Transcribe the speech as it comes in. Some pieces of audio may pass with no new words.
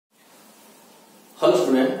Hello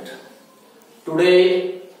student,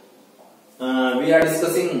 today we are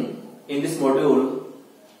discussing in this module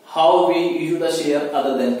how we issue the share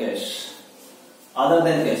other than cash.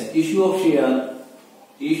 Issue of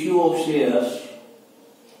shares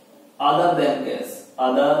other than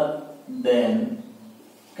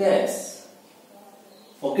cash.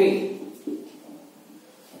 Okay.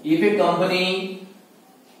 If a company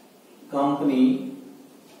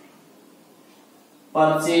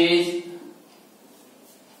purchase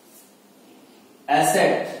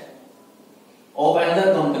asset of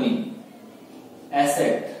another company,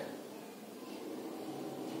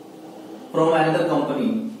 from another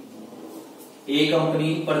company, A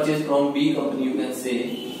company purchase from B company, you can say.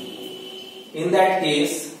 In that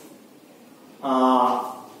case,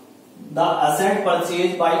 the asset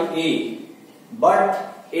purchased by A,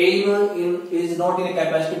 but A is not in a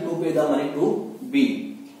capacity to pay the money to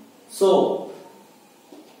B. So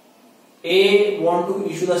A want to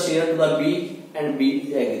issue the share to the B and B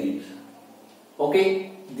is agreed.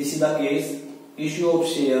 Okay, this is the case, issue of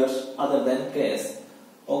shares other than cash.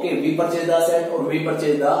 Okay, we purchase the asset or we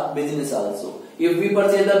purchase the business also. If we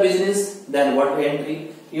purchase the business, then what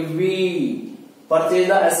entry? If we purchase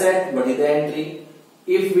the asset, what is the entry?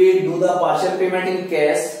 If we do the partial payment in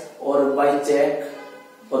cash or by check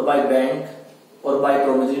or by bank or by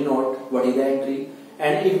promissory note, what is the entry?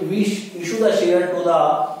 And if we issue the share to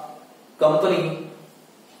the company,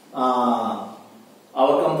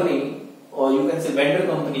 our company, or you can say vendor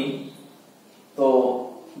company,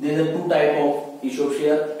 so there are two type of issue of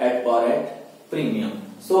share, at par and premium.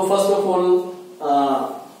 So first of all,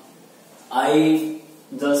 I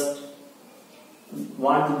just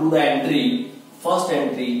want to do the entry, first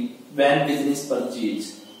entry, when business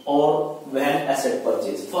purchase or when asset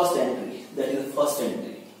purchase. First entry, that is the first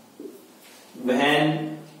entry.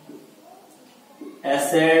 When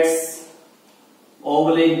assets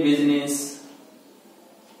oblique business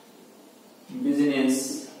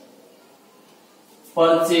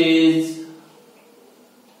purchase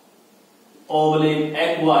oblique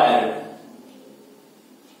acquired.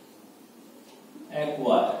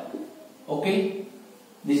 Okay,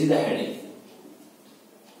 this is the heading.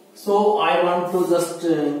 So I want to just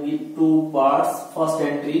give two parts. First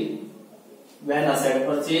entry, when asset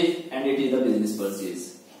purchase, and it is the business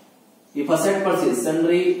purchase. If asset purchase,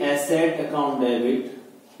 sundry asset account debit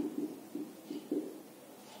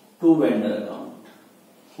to vendor account.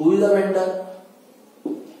 Who is the vendor?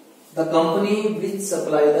 The company which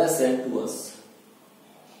supply the asset to us.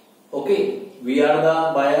 Okay, we are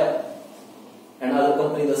the buyer and other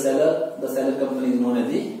company the seller. The seller company is known as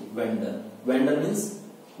the vendor. Vendor means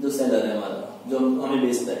जो seller है हमारा, जो हमें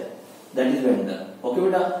बेचता है, that is vendor. Okay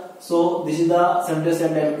बेटा. So this is the sundry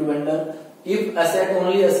asset debit to vendor. If asset,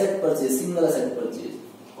 only asset purchase, single asset purchase,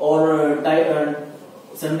 or type and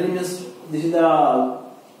sundry means this is the,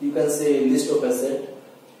 you can say, list of asset.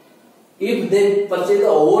 If they purchase the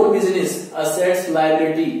whole business, assets,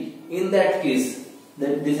 liability, in that case,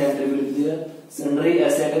 then this entry will be there. Sundry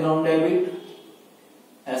asset account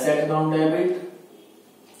debit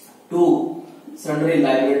to sundry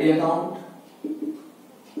liability account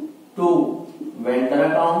to vendor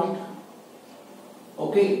account.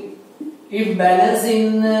 Okay. If balance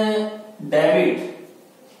in debit,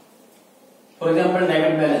 for example,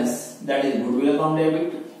 debit balance, that is goodwill account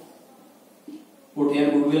debit, put here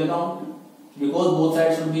goodwill account, because both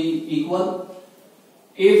sides should be equal.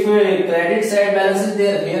 If credit side balance is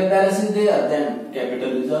there, here balance is there, then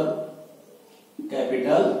capital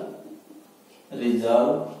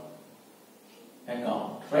reserve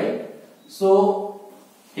account, right? So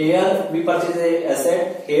here we purchase a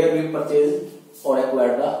asset, here we purchase or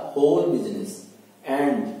acquire the whole business,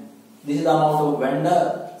 and this is the amount of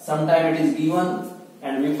vendor. Sometime it is given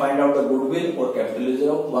and we find out the goodwill or capital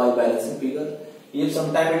reserve by balancing figure. If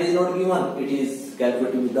sometime it is not given, it is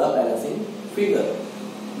calculated with the balancing figure,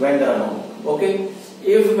 vendor amount. Okay,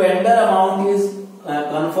 if vendor amount is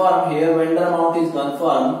confirmed, here vendor amount is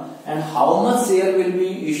confirmed, and how much share will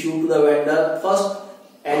be issued to the vendor? First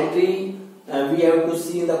entry, we have to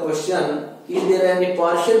see in the question, is there any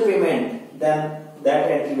partial payment? Then that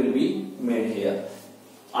entry will be made here.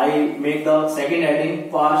 I make the second heading,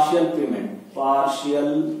 partial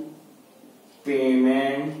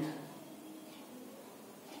payment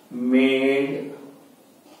made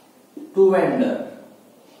to vendor.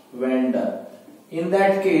 In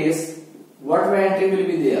that case, what entry will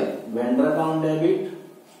be there? Vendor account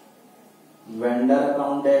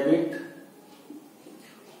debit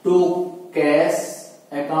to cash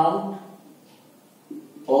account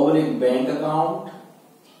oblique bank account.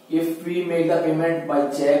 If we make the payment by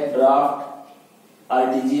check, draft,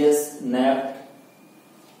 RTGS, NEFT,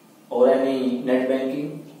 or any net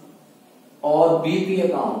banking or BP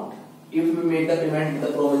account. If we make the payment with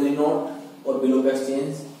the promissory note or bill of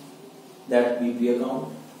exchange, that BP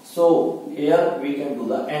account. So here we can do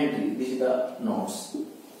the entry. This is the notes.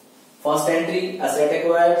 First entry asset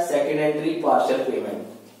acquired, second entry partial payment.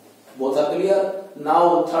 Both are clear.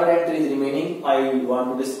 Now third entry is remaining. I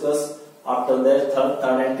want to discuss after that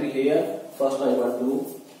third entry here. First I want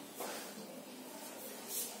to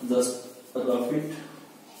just rough it.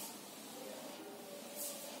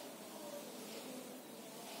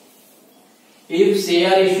 If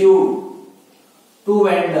share issued to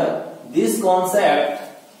vendor, this concept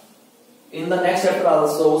in the next chapter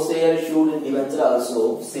also, share issued in debenture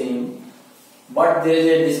also same, but there is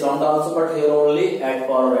a discount also, but here only at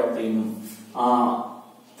par or at premium.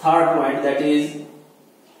 Third point, that is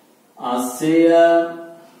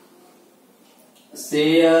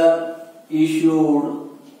share issued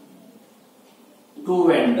to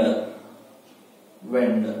vendor.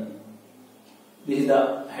 This is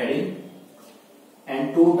the heading.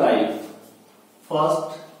 And two types.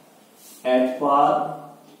 First at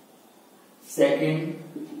par, second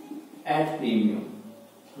at premium.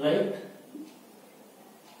 Right?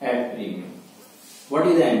 At premium. What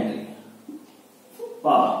is the entry?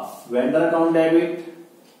 Par. Vendor account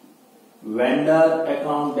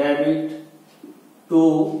debit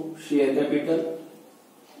to share capital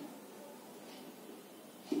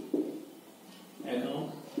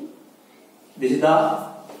account. This is the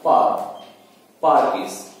par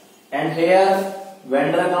case. And here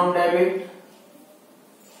vendor's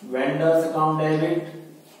account debit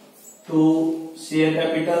to share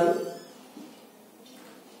capital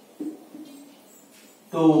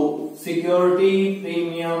to security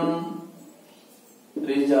premium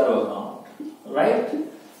reserve account. Right?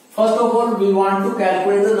 First of all, we want to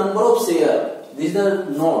calculate the number of share. This is the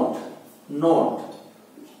note.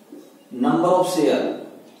 Number of share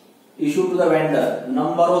issued to the vendor.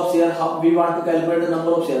 Number of share, we want to calculate the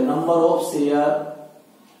number of share. Number of share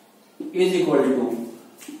is equal to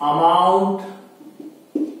amount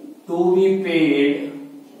to be paid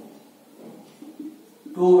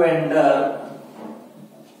to vendor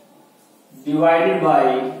divided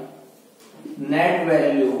by net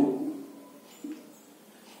value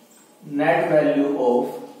of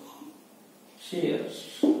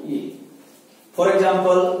shares. For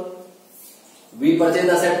example, we purchase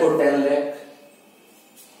the asset for 10 lakh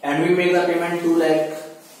and we make the payment 2 lakh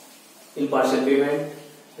in partial payment.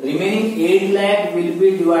 Remaining 8 lakh will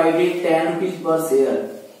be divided 10 rupees per share.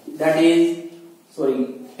 That is,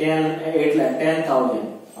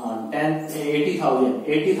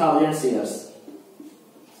 80,000 shares.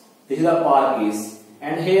 This is the par case.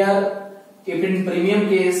 And here, if in premium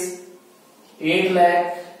case, 8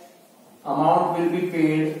 lakh amount will be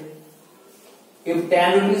paid. If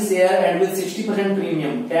 10 rupees share and with 60%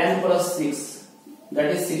 premium, 10 plus 6, that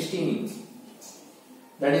is 16.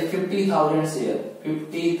 That is 50,000 share.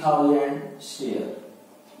 50,000 share.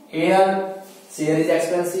 Here, share is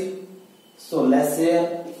expensive, so less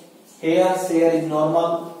share. Here, share is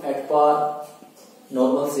normal at par.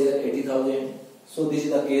 Normal share 80,000. So this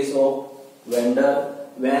is the case of vendor.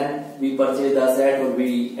 When we purchase the asset or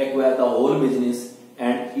we acquire the whole business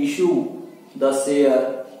and issue the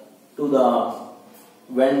share to the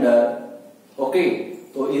vendor. Okay,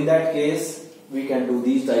 so in that case we can do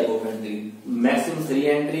these type of entry. Maximum 3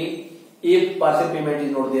 entry. If partial payment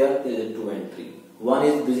is not there, there is 2 entry. One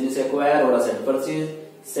is business acquire or asset purchase.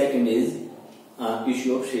 Second is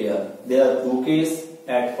issue of share. There are 2 cases,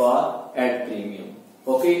 at par, at premium.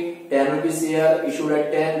 Okay, 10 rupees share issued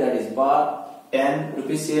at 10, that is par. 10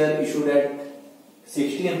 rupees share issued at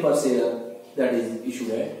 16 per share, that is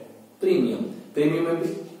issued at premium. Premium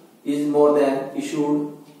is more than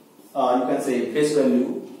issued, you can say face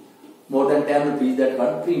value, more than 10 rupees, that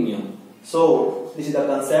called premium. So this is the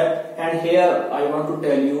concept, and here I want to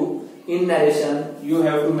tell you, in narration you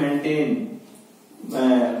have to maintain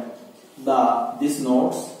this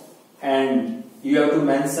notes, and you have to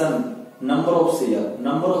mention number of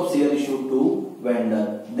share issued to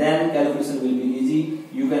vendor. Then calculation will be easy.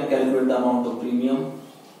 You can calculate the amount of premium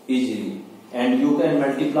easily, and you can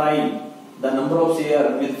multiply the number of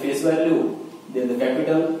share with face value, then the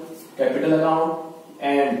capital account,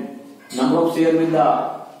 and number of share with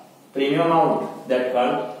the premium amount, that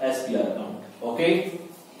called SPR account. Okay,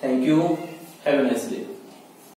 thank you. Have a nice day.